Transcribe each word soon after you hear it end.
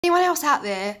Anyone else out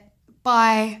there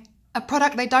buy a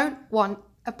product they don't want,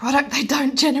 a product they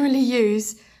don't generally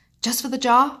use, just for the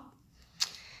jar?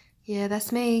 Yeah,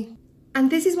 that's me. And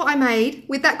this is what I made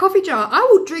with that coffee jar. I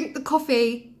will drink the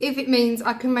coffee if it means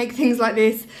I can make things like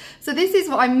this. So this is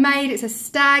what I made. It's a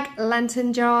stag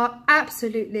lantern jar.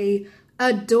 Absolutely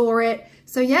adore it.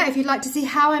 So yeah, if you'd like to see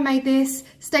how I made this,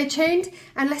 stay tuned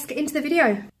and let's get into the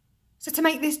video. So to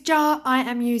make this jar, I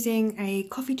am using a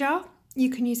coffee jar. You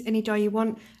can use any jar you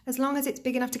want, as long as it's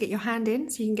big enough to get your hand in,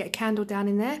 so you can get a candle down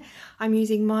in there. I'm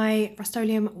using my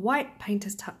Rustoleum White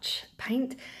Painter's Touch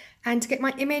paint. And to get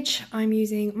my image, I'm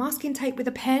using masking tape with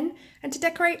a pen. And to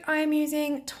decorate, I am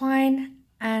using twine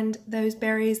and those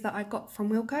berries that I got from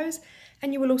Wilko's.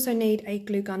 And you will also need a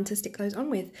glue gun to stick those on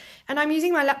with. And I'm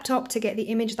using my laptop to get the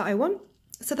image that I want.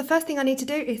 So the first thing I need to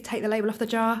do is take the label off the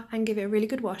jar and give it a really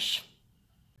good wash.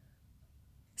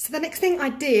 So the next thing I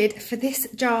did for this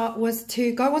jar was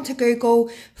to go onto Google,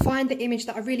 find the image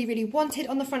that I really wanted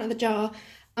on the front of the jar.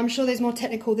 I'm sure there's more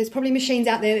technical, there's probably machines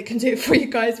out there that can do it for you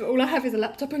guys, but all I have is a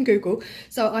laptop and Google.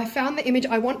 So I found the image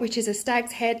I want, which is a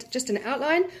stag's head, just an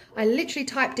outline. I literally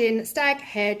typed in stag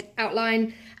head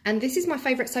outline, and this is my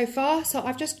favourite so far. So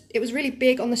it was really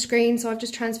big on the screen, so I've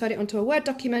just transferred it onto a Word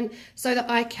document so that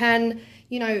I can,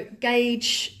 you know,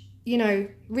 gauge, you know,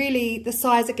 really the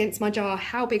size against my jar,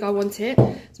 how big I want it.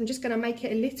 So I'm just going to make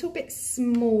it a little bit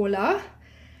smaller.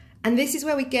 And this is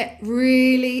where we get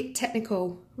really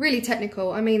technical.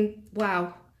 I mean,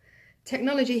 wow.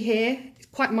 Technology here is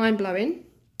quite mind-blowing.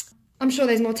 I'm sure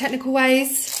there's more technical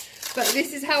ways, but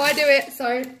this is how I do it.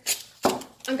 So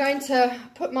I'm going to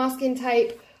put masking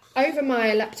tape over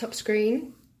my laptop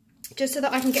screen just so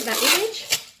that I can get that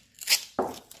image.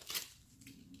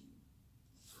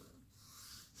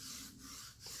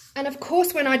 And of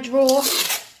course, when I draw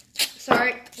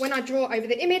over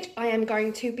the image, I am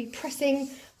going to be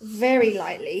pressing very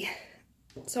lightly.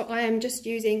 So I am just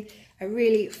using a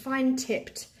really fine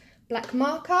tipped black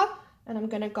marker, and I'm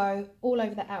going to go all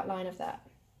over the outline of that.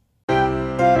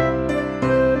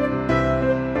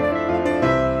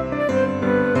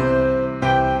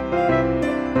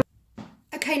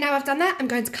 Okay, now I've done that, I'm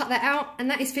going to cut that out, and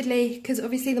that is fiddly because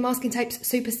obviously the masking tape's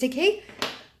super sticky,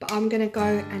 but I'm going to go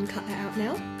and cut that out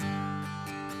now.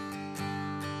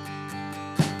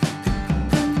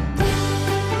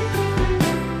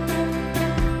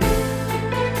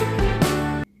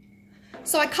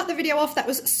 So I cut the video off. That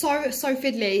was so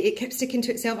fiddly. It kept sticking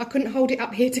to itself. I couldn't hold it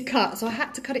up here to cut, so I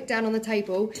had to cut it down on the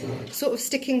table, sort of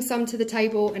sticking some to the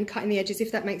table and cutting the edges,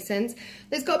 if that makes sense.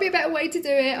 There's got to be a better way to do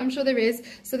it. I'm sure there is.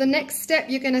 So the next step,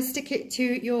 you're going to stick it to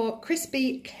your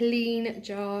crispy, clean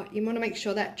jar. You want to make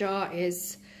sure that jar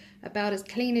is about as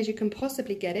clean as you can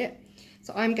possibly get it.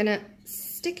 So I'm going to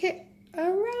stick it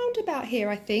around about here,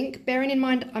 I think. Bearing in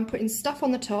mind, I'm putting stuff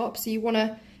on the top, so you want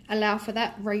to allow for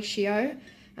that ratio.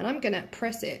 And I'm going to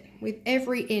press it with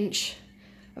every inch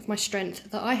of my strength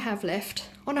that I have left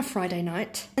on a Friday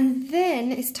night. And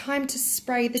then it's time to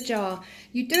spray the jar.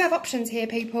 You do have options here,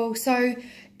 people. So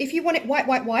if you want it white,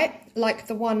 like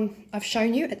the one I've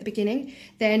shown you at the beginning,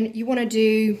 then you want to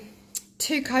do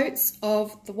 2 coats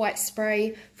of the white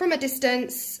spray from a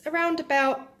distance around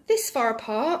about this far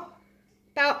apart.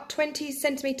 About 20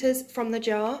 centimetres from the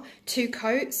jar, 2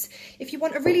 coats. If you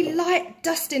want a really light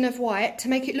dusting of white to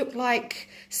make it look like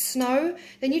snow,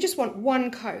 then you just want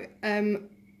 1 coat.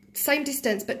 Same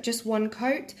distance, but just 1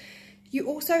 coat. You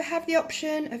also have the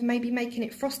option of maybe making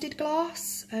it frosted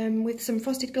glass with some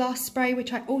frosted glass spray,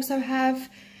 which I also have.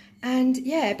 And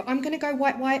yeah, but I'm going to go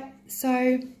white,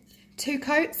 so 2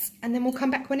 coats, and then we'll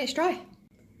come back when it's dry.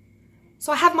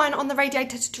 So I have mine on the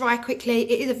radiator to dry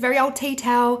quickly. It is a very old tea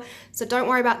towel, so don't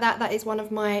worry about that. That is one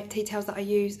of my tea towels that I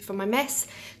use for my mess.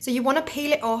 So you want to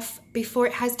peel it off before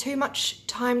it has too much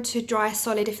time to dry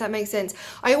solid, if that makes sense.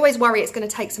 I always worry it's going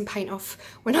to take some paint off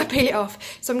when I peel it off.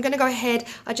 So I'm going to go ahead.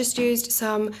 I just used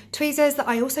some tweezers that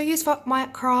I also use for my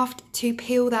craft to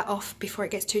peel that off before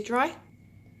it gets too dry.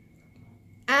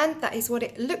 And that is what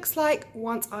it looks like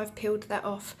once I've peeled that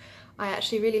off. I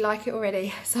actually really like it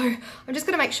already. So I'm just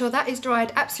going to make sure that is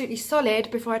dried absolutely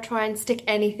solid before I try and stick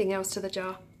anything else to the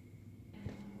jar.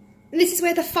 And this is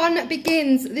where the fun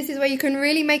begins. This is where you can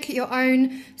really make it your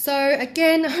own. So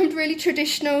again, I'm really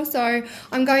traditional, so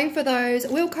I'm going for those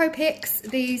Wilko picks.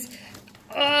 These,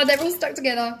 they're all stuck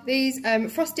together. These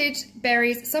frosted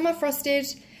berries, some are frosted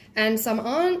and some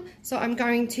aren't. So I'm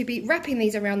going to be wrapping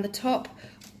these around the top,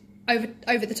 over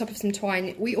the top of some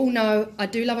twine. We all know I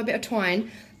do love a bit of twine.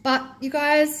 But you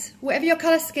guys, whatever your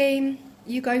colour scheme,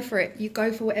 you go for it. You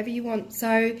go for whatever you want.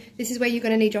 So this is where you're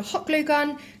going to need your hot glue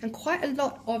gun and quite a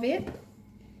lot of it.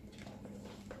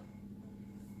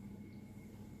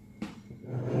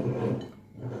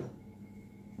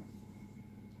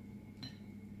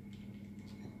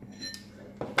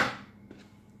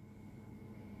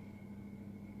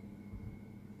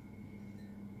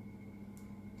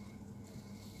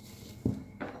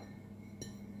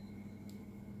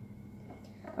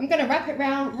 I'm going to wrap it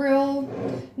round real,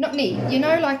 not neat, you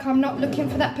know, like I'm not looking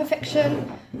for that perfection.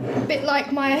 A bit like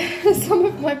some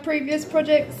of my previous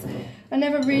projects. I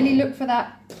never really look for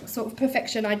that sort of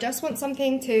perfection. I just want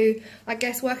something to, I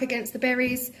guess, work against the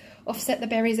berries, offset the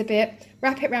berries a bit.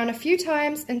 Wrap it round a few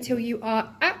times until you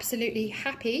are absolutely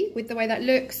happy with the way that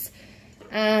looks.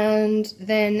 And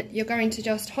then you're going to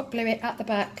just hot glue it at the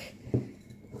back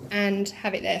and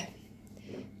have it there.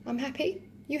 I'm happy.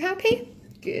 You happy?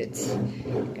 Good.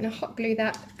 I'm going to hot glue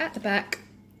that at the back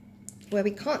where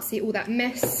we can't see all that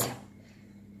mess.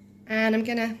 And I'm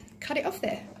going to cut it off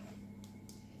there.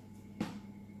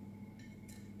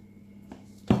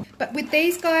 But with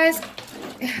these guys,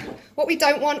 what we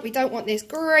don't want this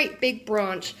great big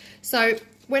branch. So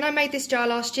when I made this jar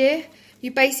last year,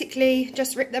 you basically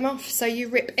just rip them off. So you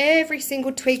rip every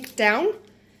single twig down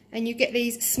and you get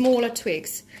these smaller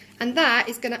twigs. And that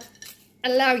is going to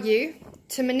allow you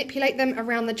to manipulate them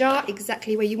around the jar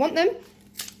exactly where you want them.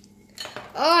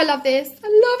 Oh, I love this.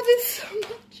 I love this so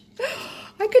much.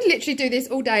 I could literally do this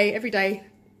all day, every day,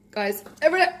 guys.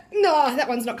 Every day. No, that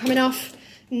one's not coming off.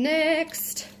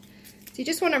 Next. So you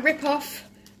just want to rip off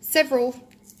several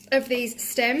of these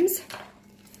stems.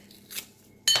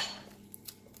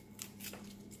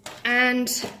 And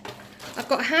I've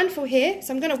got a handful here,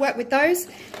 so I'm going to work with those.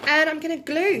 And I'm going to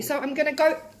glue. So I'm going to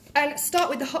go and start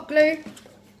with the hot glue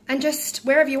and just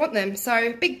wherever you want them.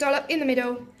 So big dollop in the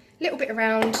middle, little bit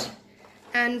around.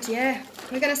 And yeah,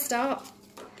 we're going to start.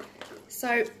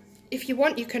 So if you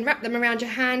want, you can wrap them around your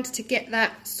hand to get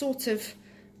that sort of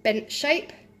bent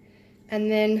shape.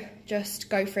 And then just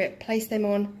go for it. Place them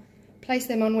on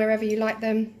wherever you like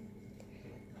them.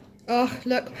 Oh,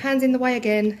 look, hand's in the way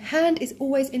again. Hand is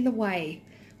always in the way.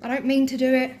 I don't mean to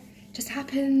do it, just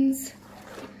happens.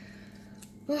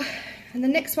 Oh, and the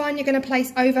next one you're going to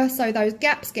place over so those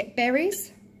gaps get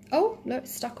berries. Oh, look,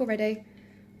 it's stuck already.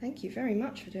 Thank you very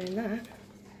much for doing that.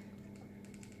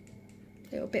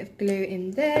 A little bit of glue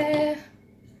in there.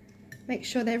 Make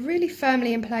sure they're really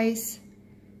firmly in place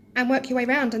and work your way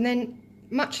around. And then,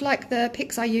 much like the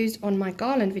picks I used on my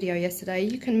garland video yesterday,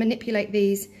 you can manipulate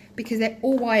these because they're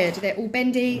all wired. They're all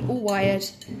bendy, all wired.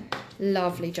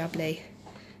 Lovely jubbly.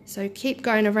 So keep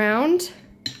going around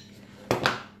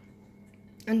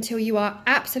until you are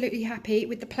absolutely happy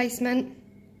with the placement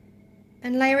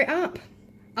and layer it up.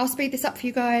 I'll speed this up for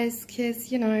you guys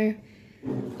because, you know,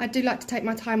 I do like to take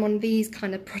my time on these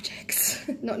kind of projects.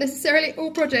 Not necessarily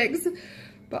all projects,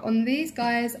 but on these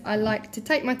guys, I like to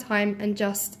take my time and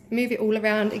just move it all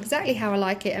around exactly how I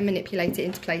like it and manipulate it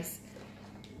into place.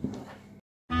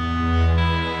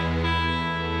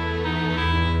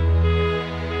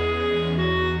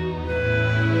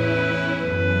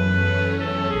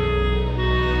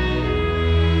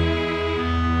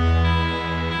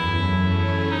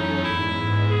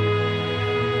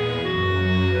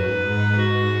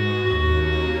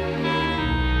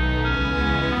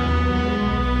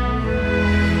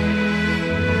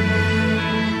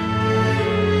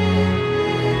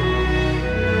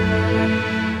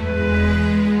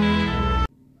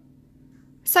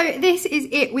 So this is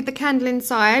it with the candle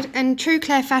inside, and true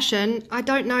Claire fashion, I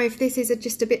don't know if this is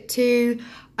just a bit too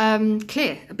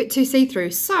clear, a bit too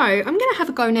see-through. So I'm going to have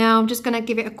a go now. I'm just going to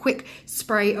give it a quick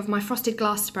spray of my frosted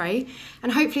glass spray,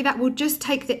 and hopefully that will just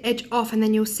take the edge off, and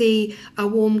then you'll see a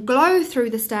warm glow through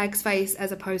the stag's face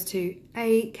as opposed to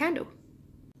a candle.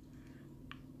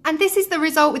 And this is the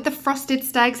result with the frosted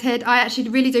stag's head. I actually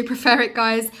really do prefer it,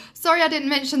 guys. Sorry I didn't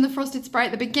mention the frosted spray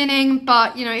at the beginning,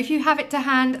 but you know, if you have it to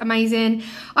hand, amazing.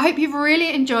 I hope you've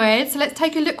really enjoyed. So let's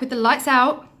take a look with the lights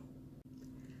out.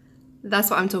 That's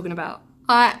what I'm talking about.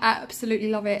 I absolutely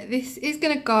love it. This is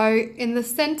gonna go in the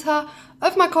center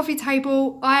of my coffee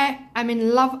table. I am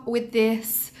in love with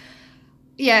this.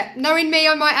 Yeah, knowing me,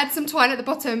 I might add some twine at the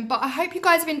bottom, but I hope you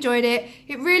guys have enjoyed it.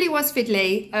 It really was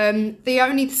fiddly.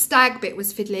 The stag bit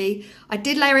was fiddly. I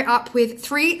did layer it up with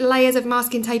 3 layers of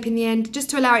masking tape in the end, just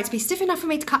to allow it to be stiff enough for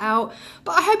me to cut out.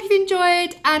 But I hope you've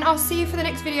enjoyed, and I'll see you for the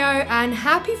next video, and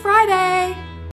happy Friday!